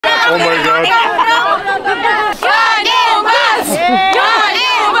Oh my god.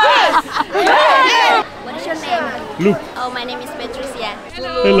 What is your name? Luke. Oh, my name is Teresa.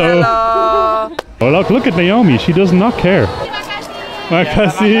 Hello. Oh look at Naomi, she does not care.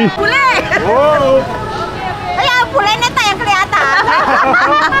 Makasih. Whoa.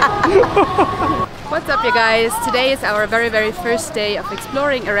 What's up, you guys? Today is our very first day of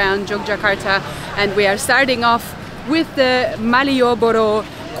exploring around Yogyakarta, and we are starting off with the Malioboro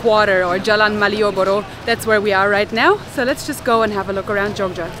quarter, or Jalan Malioboro. That's where we are right now. So let's just go and have a look around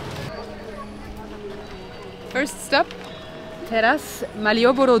Jogja. First stop, Teresa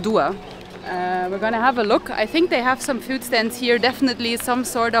Malioboro 2. We're gonna have a look. I think they have some food stands here, definitely some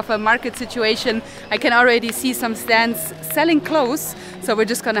sort of a market situation. I can already see some stands selling clothes, so we're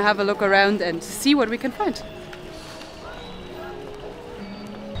just gonna have a look around and see what we can find.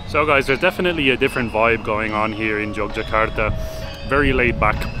 So guys, there's definitely a different vibe going on here in Yogyakarta. Very laid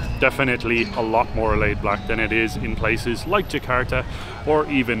back, definitely a lot more laid back than it is in places like Jakarta or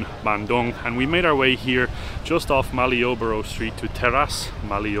even Bandung. And we made our way here just off Malioboro Street to Teresa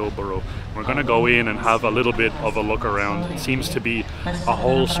Malioboro. We're gonna go in and have a little bit of a look around. It seems to be a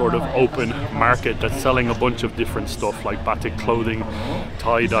whole sort of open market that's selling a bunch of different stuff like batik clothing,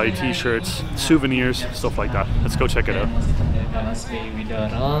 tie-dye t-shirts, souvenirs, stuff like that. Let's go check it out.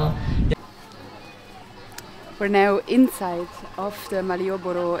 We're now inside of the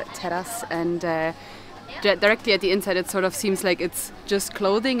Malioboro terrace, and directly at the inside it sort of seems like it's just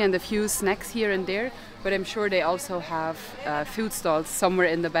clothing and a few snacks here and there, but I'm sure they also have food stalls somewhere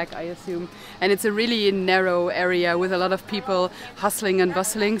in the back, I assume. And it's a really narrow area with a lot of people hustling and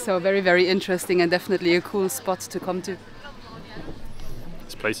bustling, so very interesting and definitely a cool spot to come to.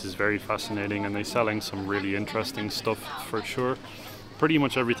 This place is very fascinating and they're selling some really interesting stuff for sure. Pretty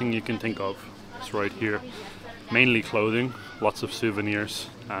much everything you can think of is right here. Mainly clothing, lots of souvenirs,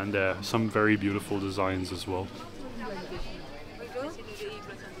 and some very beautiful designs as well.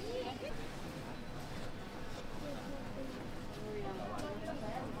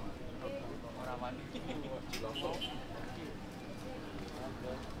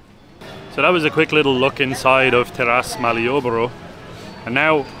 So that was a quick little look inside of Teresa Malioboro, and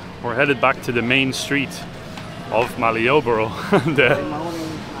now we're headed back to the main street of Malioboro. And,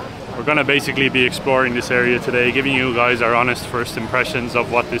 we're going to basically be exploring this area today, giving you guys our honest first impressions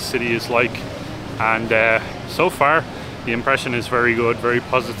of what this city is like. And so far, the impression is very good, very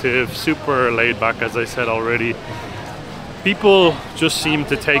positive, super laid back, as I said already. People just seem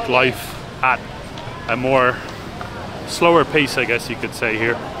to take life at a more slower pace, I guess you could say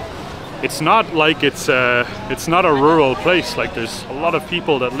here. It's not like it's not a rural place. Like, there's a lot of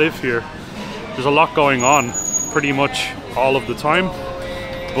people that live here. There's a lot going on pretty much all of the time.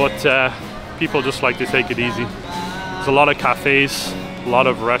 But people just like to take it easy. There's a lot of cafes, a lot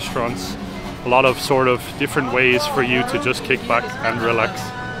of restaurants, a lot of sort of different ways for you to just kick back and relax.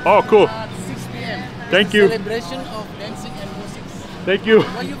 Oh, cool. 6 p.m. Thank you. Celebration of dancing and music. Thank you.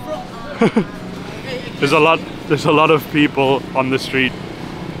 Where are you from? There's a lot of people on the street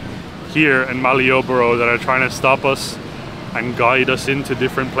here in Malioboro that are trying to stop us and guide us into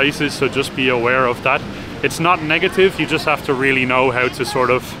different places, so just be aware of that. It's not negative, you just have to really know how to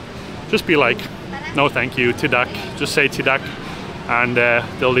sort of just be like, no thank you, tidak, just say tidak, and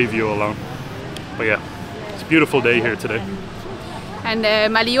they'll leave you alone. But yeah, it's a beautiful day here today. And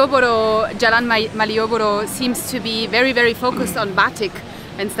Malioboro, Jalan Malioboro seems to be very focused on batik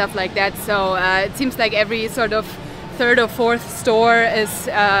and stuff like that, so it seems like every sort of third or fourth store is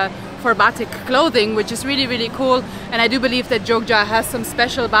for batik clothing, which is really cool. And I do believe that Jogja has some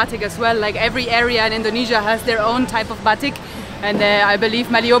special batik as well. Like, every area in Indonesia has their own type of batik, and I believe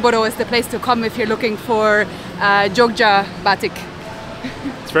Malioboro is the place to come if you're looking for Jogja batik.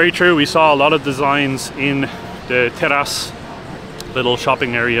 It's very true. We saw a lot of designs in the terrace little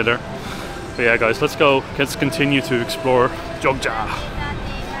shopping area there. But yeah guys, let's continue to explore Jogja.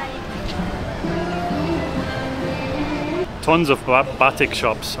 Tons of batik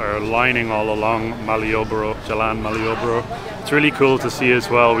shops are lining all along Malioboro, Jalan Malioboro. It's really cool to see as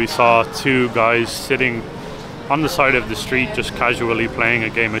well. We saw two guys sitting on the side of the street just casually playing a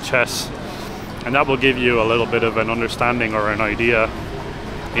game of chess. And that will give you a little bit of an understanding or an idea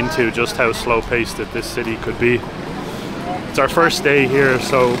into just how slow-paced that this city could be. It's our first day here,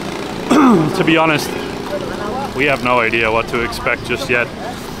 so to be honest, we have no idea what to expect just yet.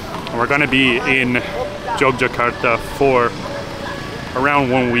 And we're going to be in Yogyakarta for around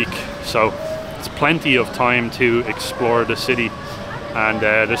 1 week, so it's plenty of time to explore the city. And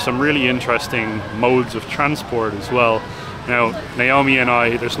there's some really interesting modes of transport as well. Now, Naomi and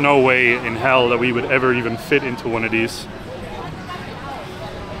I, there's no way in hell that we would ever even fit into one of these.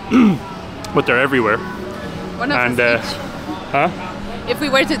 but they're everywhere. One of And us each. huh? If we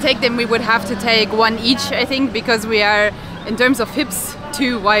were to take them, we would have to take one each, I think, because we are, in terms of hips,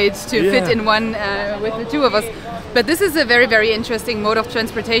 too wide to fit in one with the two of us. But this is a very, very interesting mode of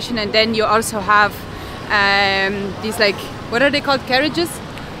transportation. And then you also have these, like, what are they called, carriages?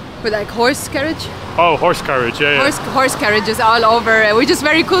 With like horse carriage? Oh, horse carriage, yeah. Horse carriages all over, which is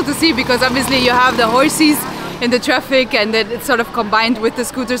very cool to see, because obviously you have the horses in the traffic, and then it's sort of combined with the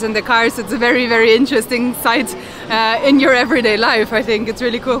scooters and the cars. It's a very, very interesting sight in your everyday life. I think it's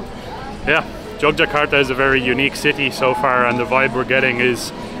really cool. Yeah, Yogyakarta is a very unique city so far, and the vibe we're getting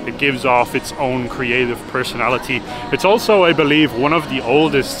is it gives off its own creative personality. It's also, I believe, one of the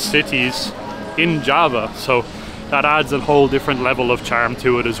oldest cities in Java, so that adds a whole different level of charm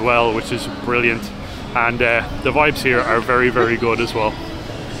to it as well, which is brilliant. And the vibes here are very, very good as well.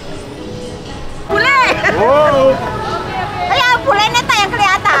 Whoa! Bulannya tak yang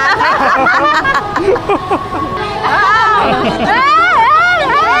kelihatan.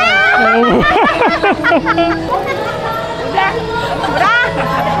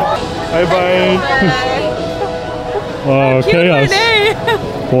 Bye bye. Wow, chaos.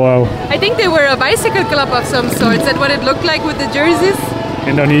 Wow. I think they were a bicycle club of some sort. Is that what it looked like with the jerseys?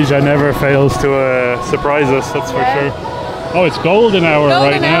 Indonesia never fails to surprise us, that's for sure. Oh, it's golden hour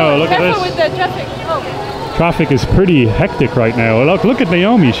right now. Look at this. With the traffic. Oh. Traffic is pretty hectic right now. Look at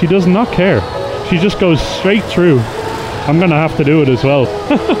Naomi. She does not care. She just goes straight through. I'm gonna have to do it as well.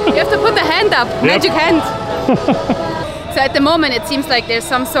 You have to put the hand up. Yep. Magic hand. So at the moment it seems like there's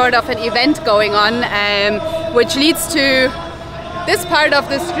some sort of an event going on, which leads to this part of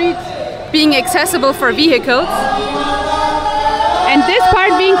the street being accessible for vehicles. And this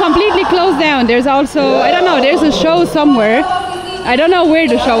part being completely closed down. There's also, I don't know, there's a show somewhere. I don't know where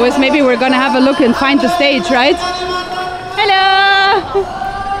the show is. Maybe we're gonna have a look and find the stage, right? Hello!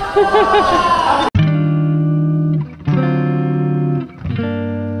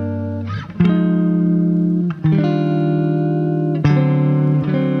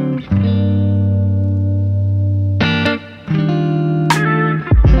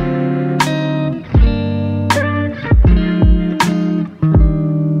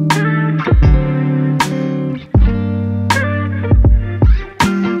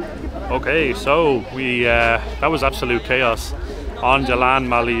 Okay, so that was absolute chaos. On Jalan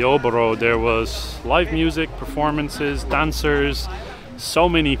Malioboro there was live music, performances, dancers, so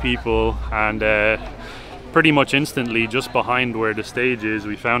many people, and pretty much instantly just behind where the stage is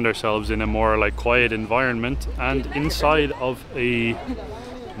we found ourselves in a more like quiet environment and inside of a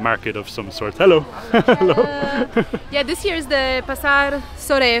market of some sort. Hello. Hello. Yeah, this year is the Pasar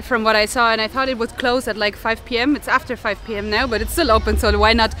Sore from what I saw, and I thought it would close at like 5 p.m. It's after 5 p.m. now, but it's still open, so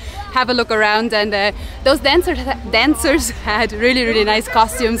why not have a look around? And those dancers had really, really nice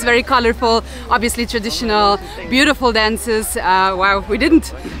costumes, very colorful, obviously traditional, beautiful dances. Wow, we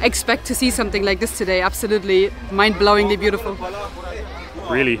didn't expect to see something like this today. Absolutely mind-blowingly beautiful.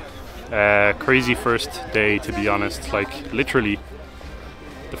 Really crazy first day, to be honest. Like literally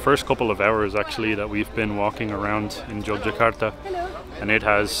the first couple of hours actually that we've been walking around in Yogyakarta. Hello. And it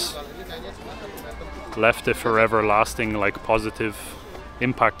has left a forever lasting like positive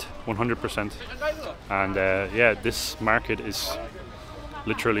impact, 100%. And yeah, this market is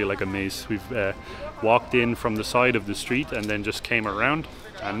literally like a maze. We've walked in from the side of the street and then just came around,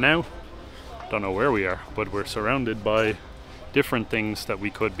 and now don't know where we are, but we're surrounded by different things that we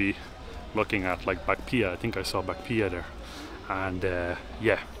could be looking at, like bakpia. I think I saw bakpia there. And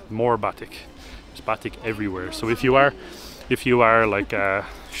yeah, more batik. There's batik everywhere. So if you are like a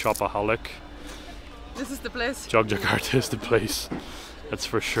shopaholic, this is the place. Yogyakarta is the place. That's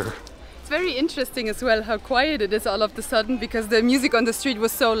for sure. It's very interesting as well how quiet it is all of a sudden, because the music on the street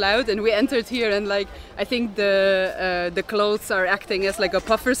was so loud, and we entered here and like I think the clothes are acting as like a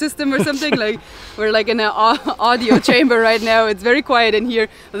puffer system or something. Like we're like in an audio chamber right now. It's very quiet in here.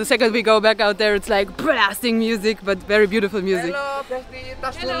 The second we go back out there, it's like blasting music, but very beautiful music. Hello, Presti,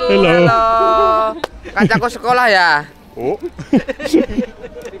 tas dulu. Hello. Halo. Kancaku sekolah ya. Oh.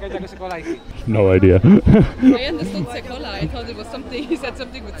 Kancaku sekolah iki. No idea. I understood sekolah. I thought it was something. He said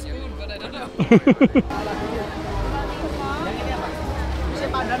something with spoon, but I don't know.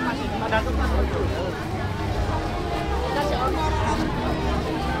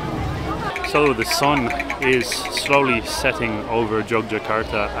 So the sun is slowly setting over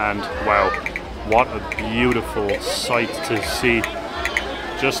Yogyakarta, and wow, what a beautiful sight to see.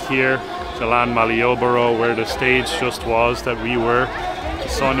 Just here, Jalan Malioboro, where the stage just was that we were. The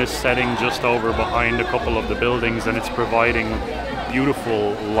sun is setting just over behind a couple of the buildings, and it's providing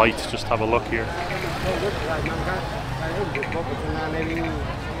beautiful light. Just have a look here.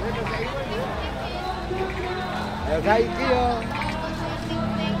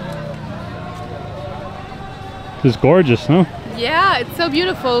 It's gorgeous, huh? Yeah, it's so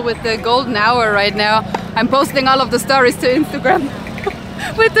beautiful with the golden hour right now. I'm posting all of the stories to Instagram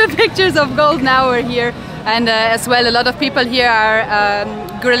with the pictures of golden hour here. And as well, a lot of people here are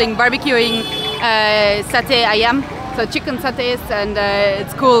grilling, barbecuing satay ayam, so chicken satays, and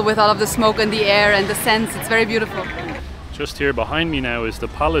it's cool with all of the smoke and the air and the scents. It's very beautiful. Just here behind me now is the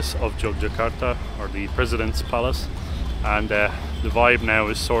Palace of Yogyakarta, or the President's Palace, and the vibe now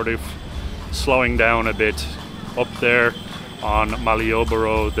is sort of slowing down a bit. Up there on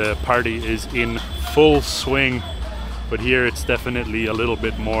Malioboro, the party is in full swing, but here it's definitely a little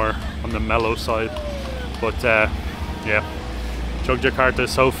bit more on the mellow side. But yeah, Yogyakarta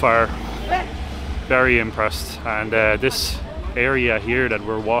so far, very impressed. And this area here that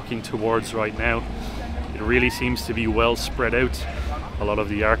we're walking towards right now, it really seems to be well spread out. A lot of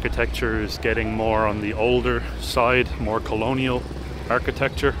the architecture is getting more on the older side, more colonial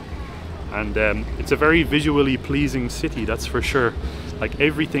architecture. And it's a very visually pleasing city, that's for sure. Like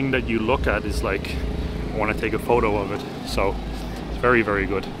everything that you look at is like, I want to take a photo of it. So it's very, very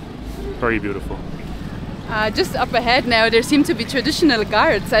good. Very beautiful. Just up ahead now, there seem to be traditional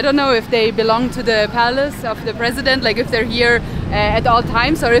guards. I don't know if they belong to the palace of the president, like if they're here at all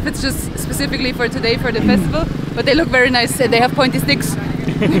times, or if it's just specifically for today for the festival. But they look very nice. They have pointy sticks.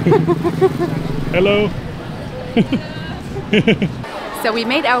 Hello. So we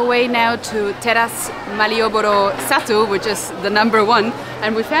made our way now to Teras Malioboro Satu, which is the #1,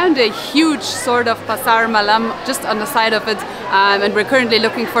 and we found a huge sort of pasar malam just on the side of it, and we're currently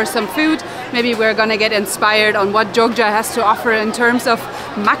looking for some food. Maybe we're gonna get inspired on what Jogja has to offer in terms of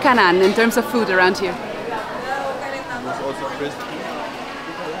makanan, in terms of food around here.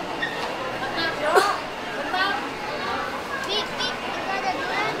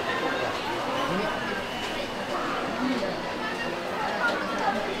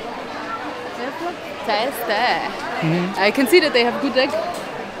 I can see that they have gudeg.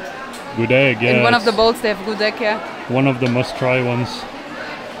 Gudeg, yeah. In one of the bowls they have gudeg, yeah. One of the must-try ones.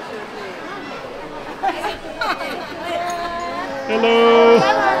 Hello.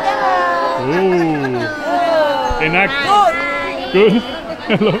 Oh. Enak. Good.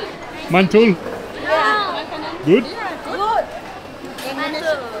 Hello. Mantul. Good. Good.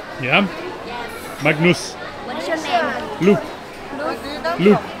 Yeah. Magnus. What is your name? Luke.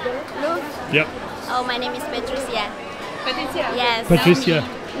 Luke. Luke. Yep. Oh, my name is Patricia. Patricia? Yes. Patricia.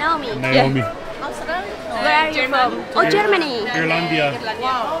 Naomi. Naomi. Where are you from? Oh, Germany. Irlandia.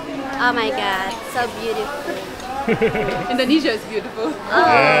 Wow. Oh my God, so beautiful. Indonesia is beautiful. Oh,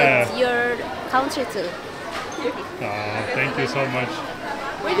 Yeah. it's your country too. Oh, thank you so much.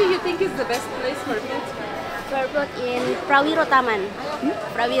 Where do you think is the best place for food? We're both in Prawiro Taman.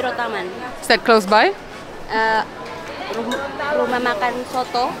 Prawiro Taman. Is that close by? Rumah makan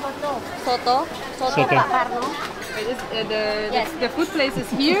soto. Soto Soto. Pak Parno. Yes. The food place is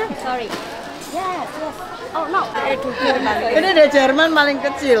here. Sorry. Yes. Oh no. Ini dia Jerman paling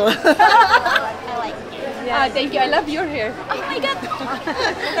kecil. I like it. Thank you. I love your hair. Oh my God.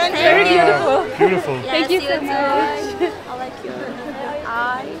 Very beautiful. Beautiful. Yes, Thank you so too. much. I like your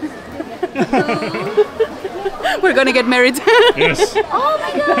eyes. We're gonna get married. Yes. Oh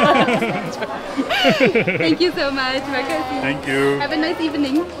my God. Thank you so much. Makasih. Thank you. Have a nice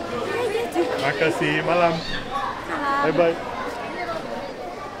evening. Makasih. Malam. Bye bye.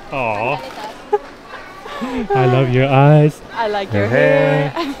 Aww. I love your eyes. I like your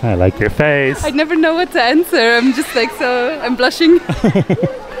hair. I like your face. I never know what to answer. I'm just like I'm blushing.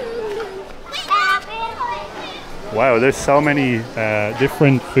 Wow, there's so many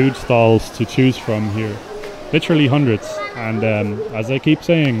different food stalls to choose from here. Literally hundreds. And as I keep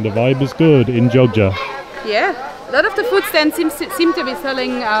saying, the vibe is good in Jogja. Yeah. A lot of the food stands seem to be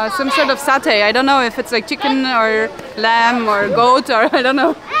selling some sort of satay. I don't know if it's like chicken or lamb or goat or I don't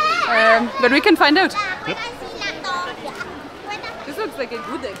know. But we can find out. Yep. This looks like a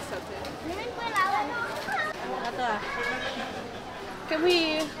good egg satay. Can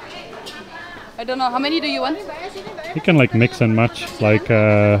we... I don't know, how many do you want? You can like mix and match, like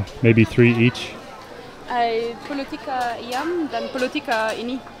maybe 3 each. Pulutika ayam dan pulutika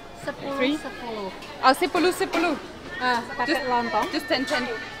ini. 10. Oh, 10. Pakai lontong. Just 10.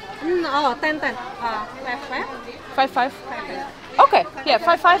 Oh, 10. 5. 5. Okay, yeah,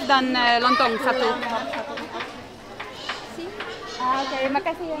 5 dan lontong 1. Okay, terima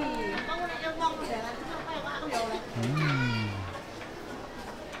kasih.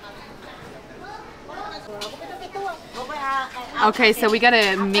 Okay, so we got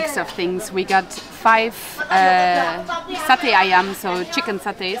a mix of things. We got 5 satay ayam, so chicken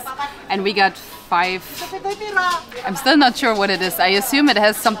satays, and we got 5. I'm still not sure what it is. I assume it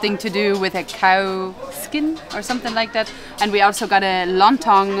has something to do with a cow skin or something like that. And we also got a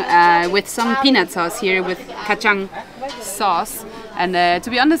lontong with some peanut sauce here with kacang sauce. And to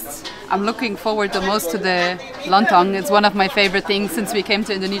be honest, I'm looking forward the most to the lontong. It's one of my favorite things since we came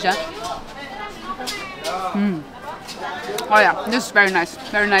to Indonesia. Oh yeah, this is very nice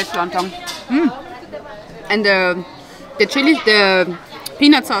lontong. And the chili, the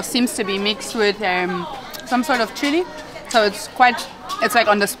peanut sauce seems to be mixed with some sort of chili, so it's like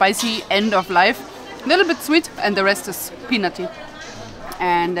on the spicy end of life. A little bit sweet, and the rest is peanutty.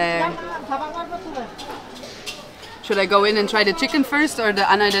 And should I go in and try the chicken first or the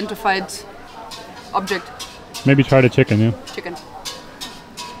unidentified object? Maybe try the chicken, yeah. Chicken.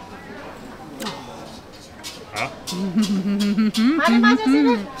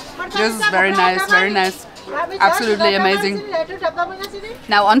 This is very nice, very nice. Absolutely amazing.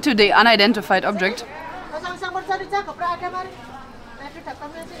 Now on to the unidentified object.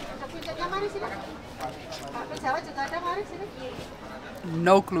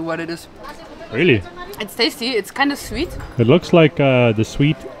 No clue what it is. Really? It's tasty, it's kind of sweet. It looks like the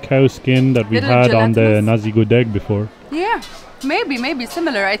sweet cow skin that we had on the nasi gudeg before. Yeah, maybe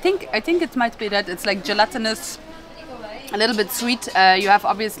similar. I think it might be that. It's like gelatinous, a little bit sweet. You have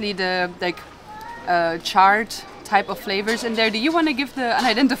obviously the charred type of flavors in there. Do you want to give the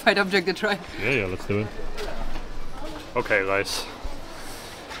unidentified object a try? Yeah, let's do it. Okay, guys.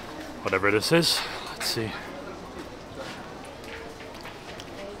 Whatever this is, let's see.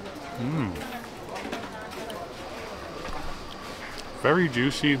 Very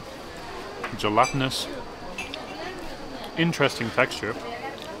juicy, gelatinous, interesting texture,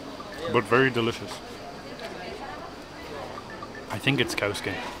 but very delicious. I think it's cow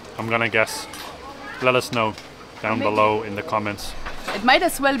skin. I'm gonna guess. Let us know down below in the comments. It might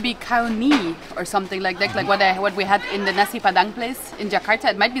as well be cow knee or something like that, like what we had in the nasi padang place in Jakarta.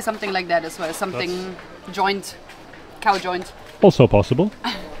 It might be something like that as well, something joint, cow joint. Also possible.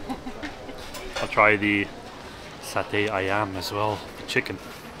 I'll try the satay ayam as well, the chicken.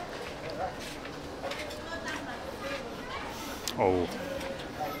 Oh,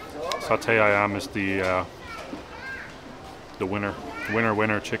 satay ayam is the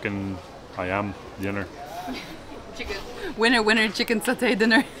winner chicken ayam dinner. Winner chicken satay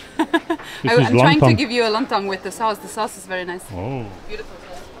dinner. I'm trying to give you a lontong with the sauce. The sauce is very nice. Oh, Beautiful.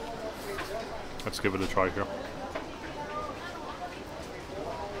 Let's give it a try here.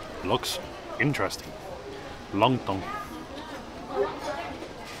 Looks interesting. Lontong.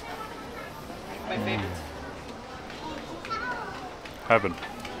 My favorite. Heaven.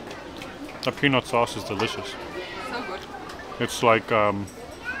 The peanut sauce is delicious. So good. It's like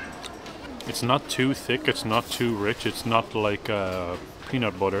it's not too thick, it's not too rich, it's not like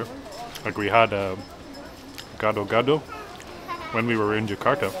peanut butter. Like we had gado-gado when we were in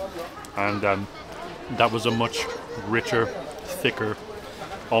Jakarta, and that was a much richer, thicker,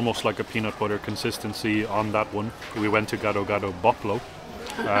 almost like a peanut butter consistency on that one. We went to gado-gado Boplo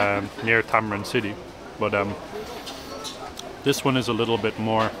near Tamrin City, but this one is a little bit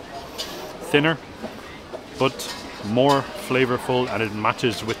more thinner, but more flavorful, and it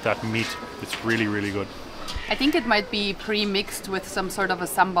matches with that meat. It's really, really good. I think it might be pre-mixed with some sort of a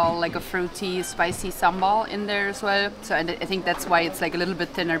sambal, like a fruity, spicy sambal in there as well. So and I think that's why it's like a little bit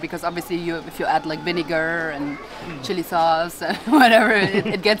thinner, because obviously if you add like vinegar and chili sauce and whatever,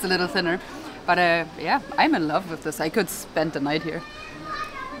 it gets a little thinner. But yeah, I'm in love with this. I could spend the night here.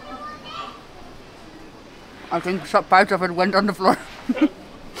 I think some part of it went on the floor.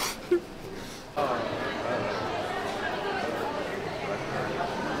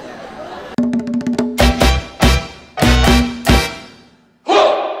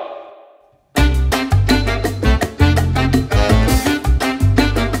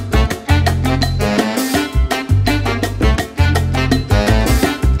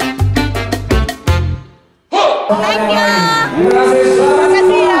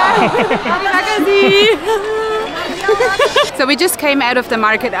 So we just came out of the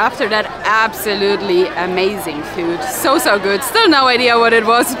market after that absolutely amazing food. So good. Still no idea what it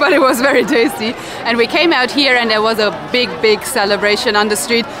was, but it was very tasty. And we came out here and there was a big celebration on the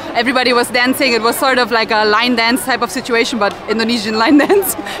street. Everybody was dancing. It was sort of like a line dance type of situation, but Indonesian line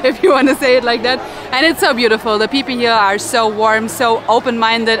dance, if you want to say it like that. And it's so beautiful. The people here are so warm, so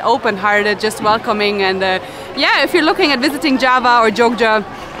open-minded, open-hearted, just welcoming. And yeah, if you're looking at visiting Java or Jogja,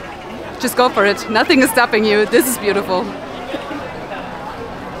 just go for it. Nothing is stopping you. This is beautiful.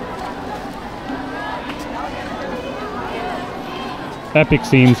 Epic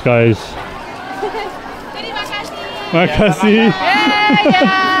scenes, guys. Makasih.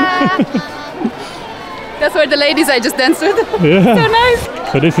 Yeah. That's where the ladies I just danced with. Yeah. So nice.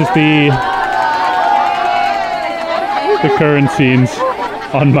 So this is the current scenes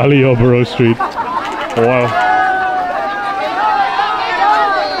on Malioboro Street. Wow.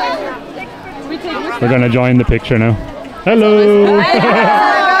 We're gonna join the picture now. Hello.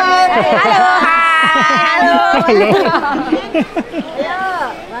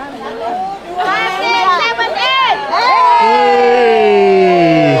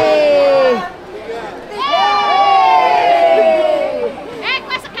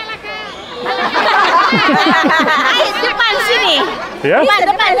 Depan sini. Yeah?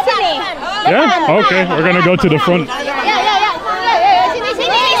 Depan sini. Yeah? Okay, we're gonna go to the front. Ya. Sini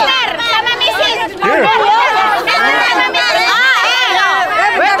Mister, sama Mrs. Here.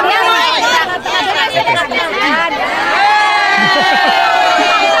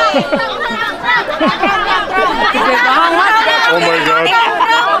 Oh my god.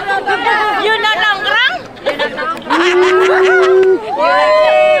 You not nongkrong?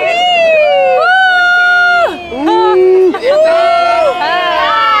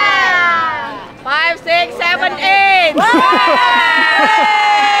 5, 6, 7, 8.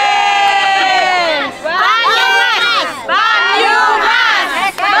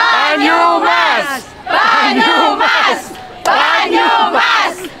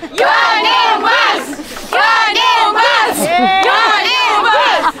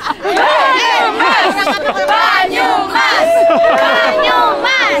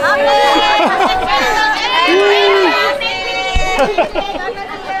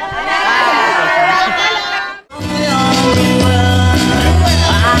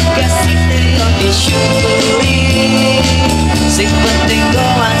 Sing penting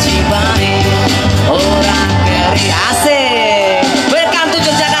kewajiban orang keri asik. Welcome to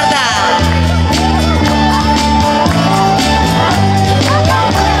Yogyakarta.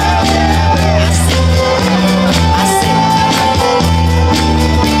 Asik, asik.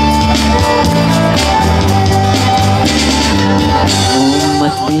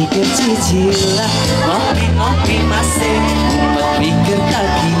 Umat pikir cicilan, ngopi-ngopi masih. Umat pikir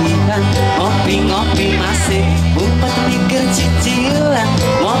tagihan, ngopi-ngopi masih. Umat pikir cicilan,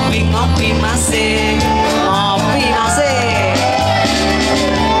 ngopi-ngopi masih. Ngopi masih.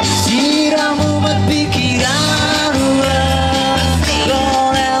 Siram umat pikiran ruang,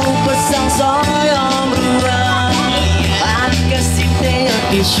 roleh pesang soyong ruang. Angka sinte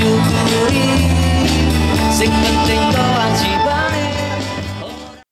disyukur.